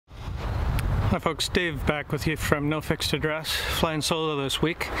Hi folks, Dave back with you from No Fixed Address, flying solo this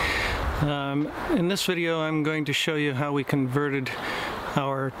week. In this video I'm going to show you how we converted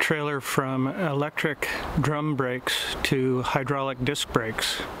our trailer from electric drum brakes to hydraulic disc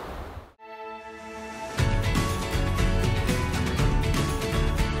brakes.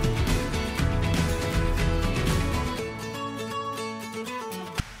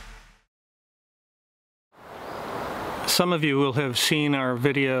 Some of you will have seen our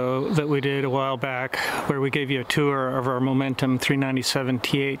video that we did a while back where we gave you a tour of our Momentum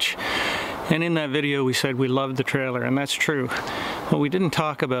 397TH, and in that video we said we loved the trailer, and that's true. What we didn't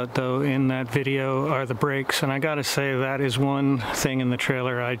talk about though in that video are the brakes, and I gotta say that is one thing in the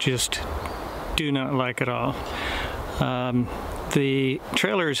trailer I just do not like at all. The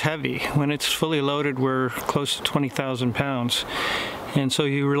trailer is heavy. When it's fully loaded we're close to 20,000 pounds, and so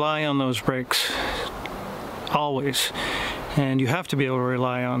you rely on those brakes always, and you have to be able to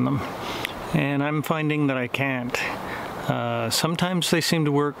rely on them, and I'm finding that I can't. Sometimes they seem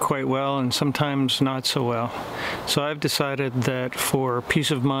to work quite well and sometimes not so well, so I've decided that for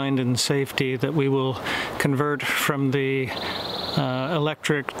peace of mind and safety that we will convert from the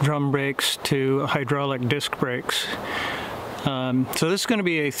electric drum brakes to hydraulic disc brakes. So this is going to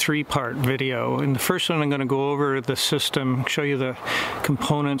be a three-part video. In the first one I'm going to go over the system, show you the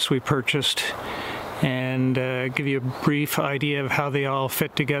components we purchased, and give you a brief idea of how they all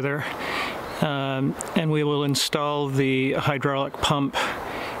fit together. And we will install the hydraulic pump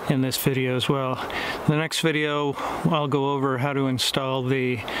in this video as well. In the next video I'll go over how to install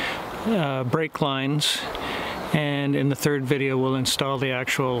the brake lines, and in the third video we'll install the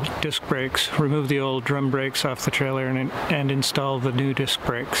actual disc brakes, remove the old drum brakes off the trailer and install the new disc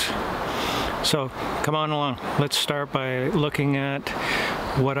brakes. So come on along. Let's start by looking at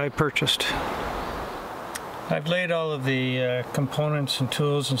what I purchased. I've laid all of the components and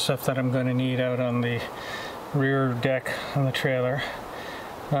tools and stuff that I'm going to need out on the rear deck on the trailer.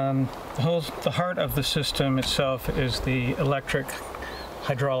 The heart of the system itself is the electric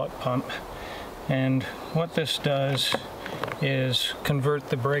hydraulic pump, and what this does is convert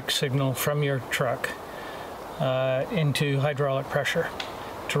the brake signal from your truck into hydraulic pressure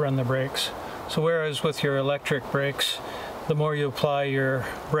to run the brakes. So whereas with your electric brakes, the more you apply your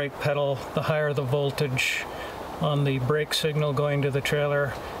brake pedal, the higher the voltage on the brake signal going to the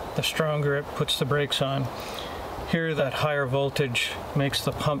trailer, the stronger it puts the brakes on. Here that higher voltage makes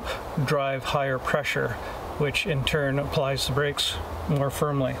the pump drive higher pressure, which in turn applies the brakes more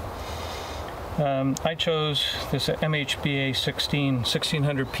firmly. I chose this MHBA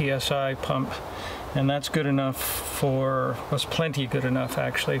 1600 PSI pump, and that's good enough for, was plenty good enough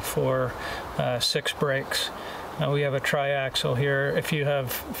actually, for 6 brakes. We have a tri-axle here. If you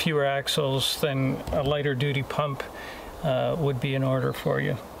have fewer axles, then a lighter duty pump would be in order for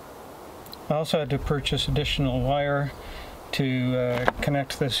you. I also had to purchase additional wire to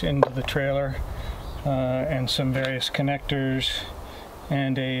connect this into the trailer, and some various connectors,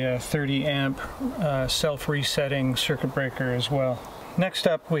 and a 30 amp self-resetting circuit breaker as well. Next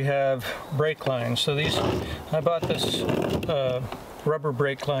up we have brake lines. So these, I bought this rubber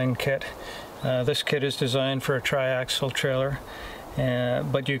brake line kit. This kit is designed for a tri-axle trailer,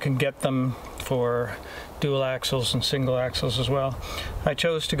 but you can get them for dual axles and single axles as well. I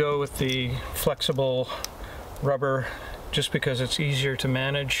chose to go with the flexible rubber just because it's easier to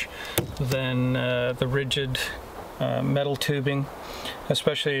manage than the rigid metal tubing,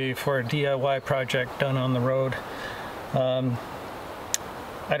 especially for a DIY project done on the road.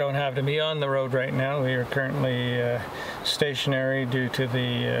 I don't have to be on the road right now. We are currently stationary due to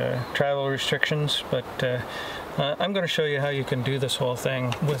the travel restrictions, but I'm going to show you how you can do this whole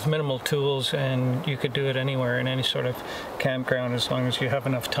thing with minimal tools, and you could do it anywhere in any sort of campground as long as you have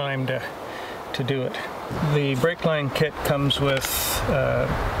enough time to do it. The brake line kit comes with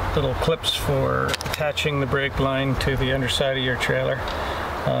little clips for attaching the brake line to the underside of your trailer.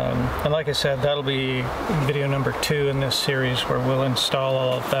 And like I said, that'll be video number 2 in this series where we'll install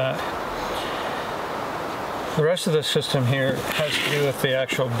all of that. The rest of the system here has to do with the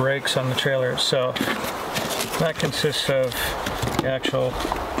actual brakes on the trailer itself. That consists of the actual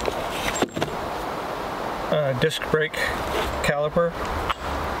disc brake caliper,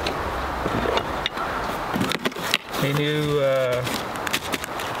 a new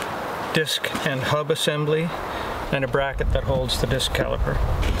disc and hub assembly, and a bracket that holds the disc caliper.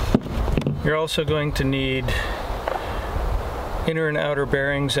 You're also going to need inner and outer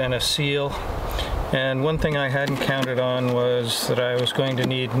bearings and a seal. And one thing I hadn't counted on was that I was going to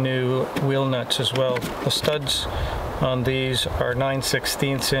need new wheel nuts as well. The studs on these are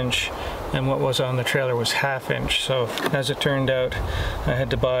 9/16 inch, and what was on the trailer was 1/2 inch. So as it turned out, I had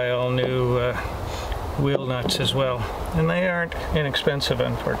to buy all new wheel nuts as well, and they aren't inexpensive,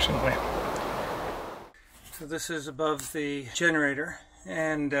 unfortunately. So this is above the generator,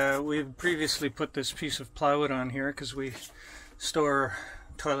 and we've previously put this piece of plywood on here because we store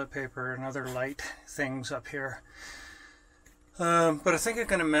toilet paper and other light things up here. But I think I'm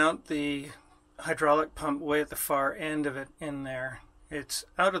going to mount the hydraulic pump way at the far end of it in there. It's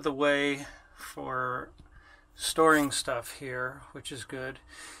out of the way for storing stuff here, which is good.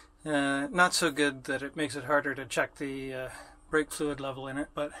 Not so good that it makes it harder to check the brake fluid level in it,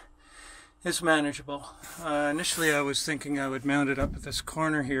 but it's manageable. Initially I was thinking I would mount it up at this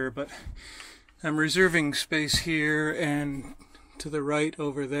corner here, but I'm reserving space here and to the right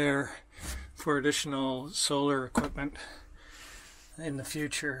over there for additional solar equipment in the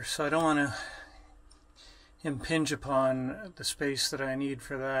future, so I don't want to impinge upon the space that I need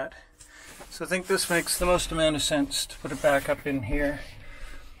for that. So I think this makes the most amount of sense to put it back up in here.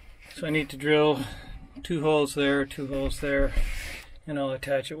 So I need to drill 2 holes there, 2 holes there, and I'll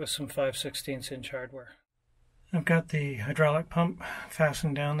attach it with some 5/16 inch hardware. I've got the hydraulic pump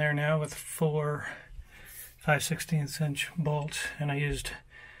fastened down there now with 4 5/16 inch bolts, and I used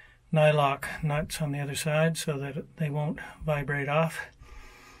nylock nuts on the other side so that they won't vibrate off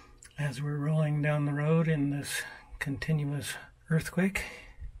as we're rolling down the road in this continuous earthquake.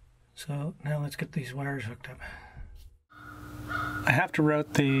 So now let's get these wires hooked up. I have to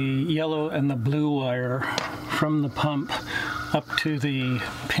route the yellow and the blue wire from the pump up to the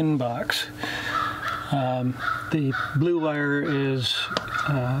pin box. The blue wire is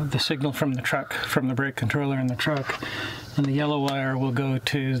the signal from the truck, from the brake controller in the truck, and the yellow wire will go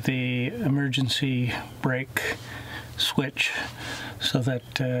to the emergency brake switch, so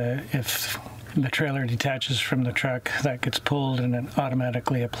that if the trailer detaches from the truck, that gets pulled and it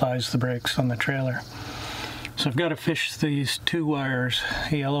automatically applies the brakes on the trailer. So I've got to fish these 2 wires,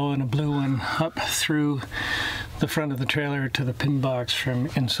 a yellow and a blue one, up through the front of the trailer to the pin box from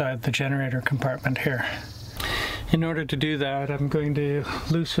inside the generator compartment here. In order to do that, I'm going to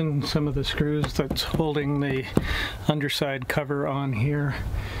loosen some of the screws that's holding the underside cover on here,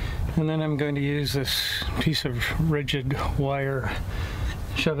 and then I'm going to use this piece of rigid wire,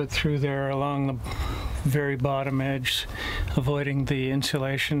 shove it through there along the very bottom edge, avoiding the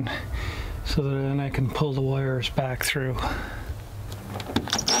insulation, so that then I can pull the wires back through.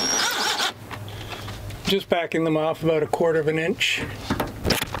 Just backing them off about 1/4 of an inch.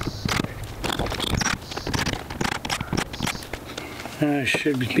 I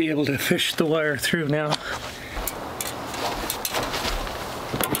should be able to fish the wire through now.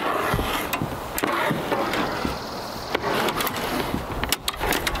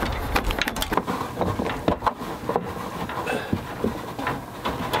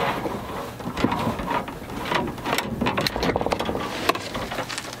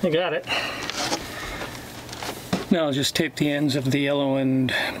 I got it. Now I'll just tape the ends of the yellow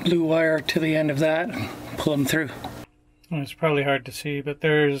and blue wire to the end of that and pull them through. Well, it's probably hard to see, but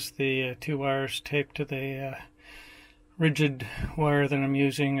there's the 2 wires taped to the rigid wire that I'm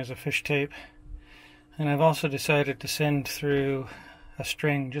using as a fish tape. And I've also decided to send through a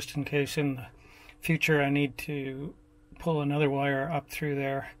string just in case in the future I need to pull another wire up through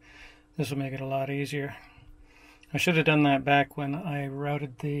there. This will make it a lot easier. I should have done that back when I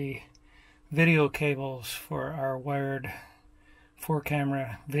routed the video cables for our wired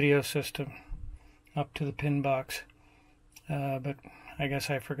 4-camera video system up to the pin box. But I guess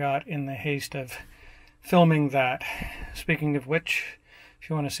I forgot in the haste of filming that. Speaking of which, if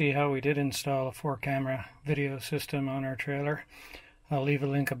you want to see how we did install a 4-camera video system on our trailer, I'll leave a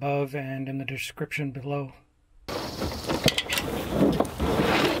link above and in the description below.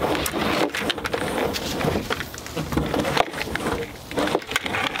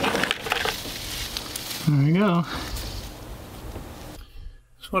 There we go.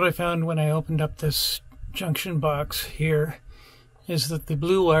 So what I found when I opened up this junction box here is that the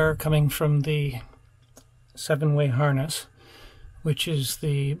blue wire coming from the 7-way harness, which is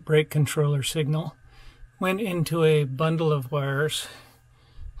the brake controller signal, went into a bundle of wires,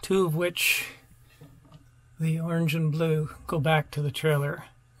 2 of which, the orange and blue, go back to the trailer.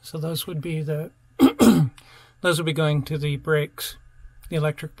 So those would be the those would be going to the brakes, the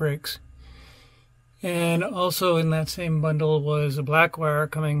electric brakes. And also in that same bundle was a black wire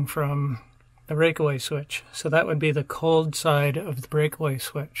coming from the breakaway switch. So that would be the cold side of the breakaway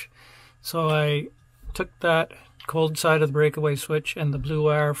switch. So I took that cold side of the breakaway switch and the blue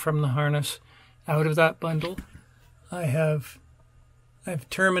wire from the harness out of that bundle. I've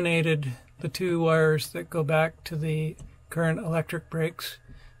terminated the 2 wires that go back to the current electric brakes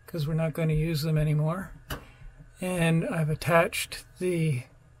because we're not going to use them anymore. And I've attached the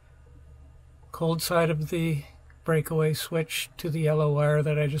cold side of the breakaway switch to the yellow wire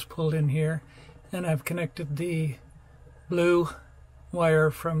that I just pulled in here, and I've connected the blue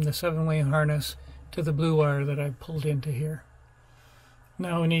wire from the 7-way harness to the blue wire that I pulled into here.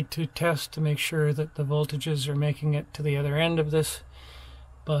 Now we need to test to make sure that the voltages are making it to the other end of this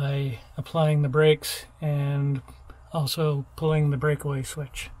by applying the brakes and also pulling the breakaway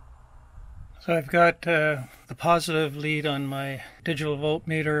switch. So I've got the positive lead on my digital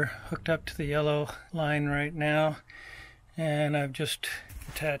voltmeter hooked up to the yellow line right now, and I've just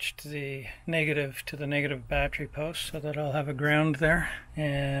attached the negative to the negative battery post so that I'll have a ground there,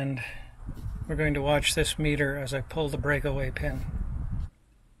 and we're going to watch this meter as I pull the breakaway pin.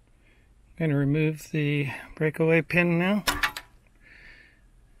 I'm going to remove the breakaway pin now,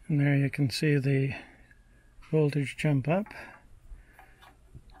 and there you can see the voltage jump up.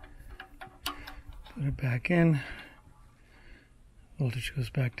 Put it back in, voltage goes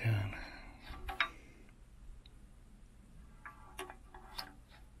back down.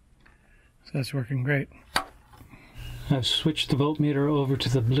 So that's working great. I've switched the voltmeter over to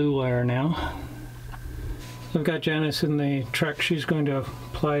the blue wire now. I've got Janice in the truck. She's going to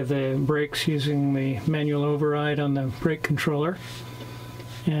apply the brakes using the manual override on the brake controller.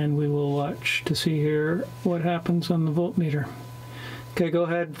 And we will watch to see here what happens on the voltmeter. Okay, go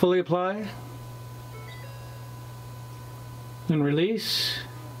ahead, fully apply. And release.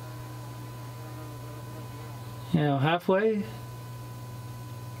 Now halfway.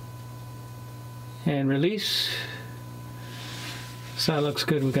 And release. So that looks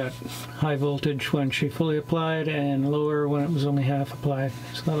good. We got high voltage when she fully applied and lower when it was only half applied.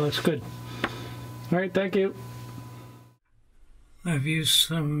 So that looks good. Alright, thank you. I've used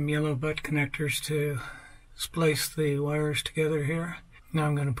some yellow butt connectors to splice the wires together here. Now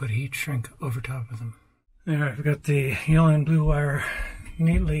I'm going to put heat shrink over top of them. There, I've got the yellow and blue wire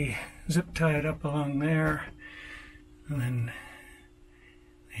neatly zip tied up along there, and then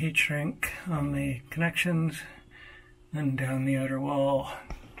the heat shrink on the connections, and down the outer wall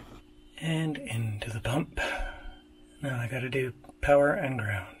and into the pump. Now I gotta do power and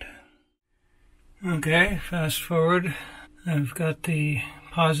ground. Okay, fast forward. I've got the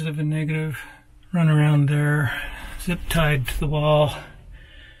positive and negative run around there, zip tied to the wall.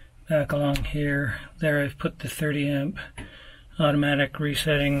 Back along here, there I've put the 30 amp automatic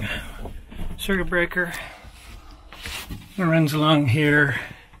resetting circuit breaker. It runs along here.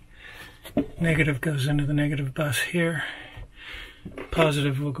 Negative goes into the negative bus here.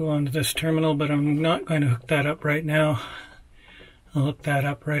 Positive will go onto this terminal, but I'm not going to hook that up right now. I'll hook that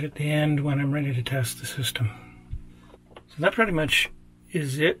up right at the end when I'm ready to test the system. So that pretty much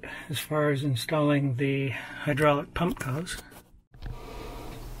is it as far as installing the hydraulic pump goes.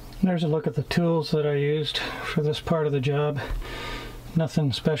 There's a look at the tools that I used for this part of the job.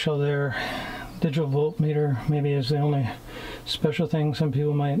 Nothing special there. Digital voltmeter maybe is the only special thing some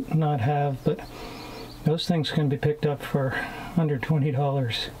people might not have, but those things can be picked up for under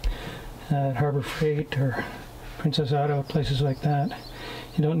 $20 at Harbor Freight or Princess Auto, places like that.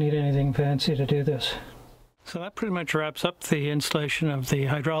 You don't need anything fancy to do this. So that pretty much wraps up the installation of the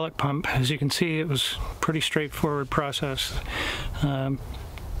hydraulic pump. As you can see, it was a pretty straightforward process.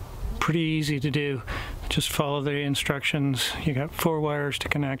 Pretty easy to do. Just follow the instructions. You got 4 wires to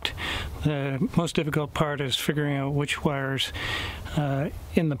connect. The most difficult part is figuring out which wires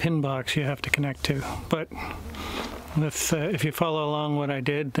in the pin box you have to connect to. But if you follow along what I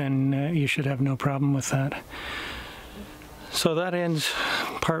did, then you should have no problem with that. So that ends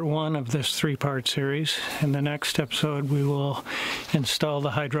part 1 of this 3-part series. In the next episode we will install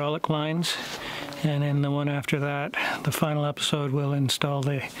the hydraulic lines, and in the one after that, the final episode, we'll install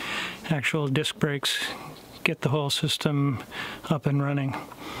the actual disc brakes, get the whole system up and running.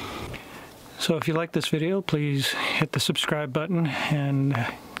 So if you like this video, please hit the subscribe button and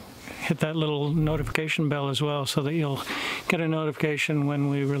hit that little notification bell as well, so that you'll get a notification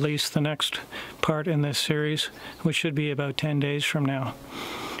when we release the next part in this series, which should be about 10 days from now.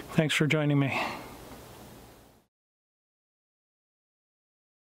 Thanks for joining me.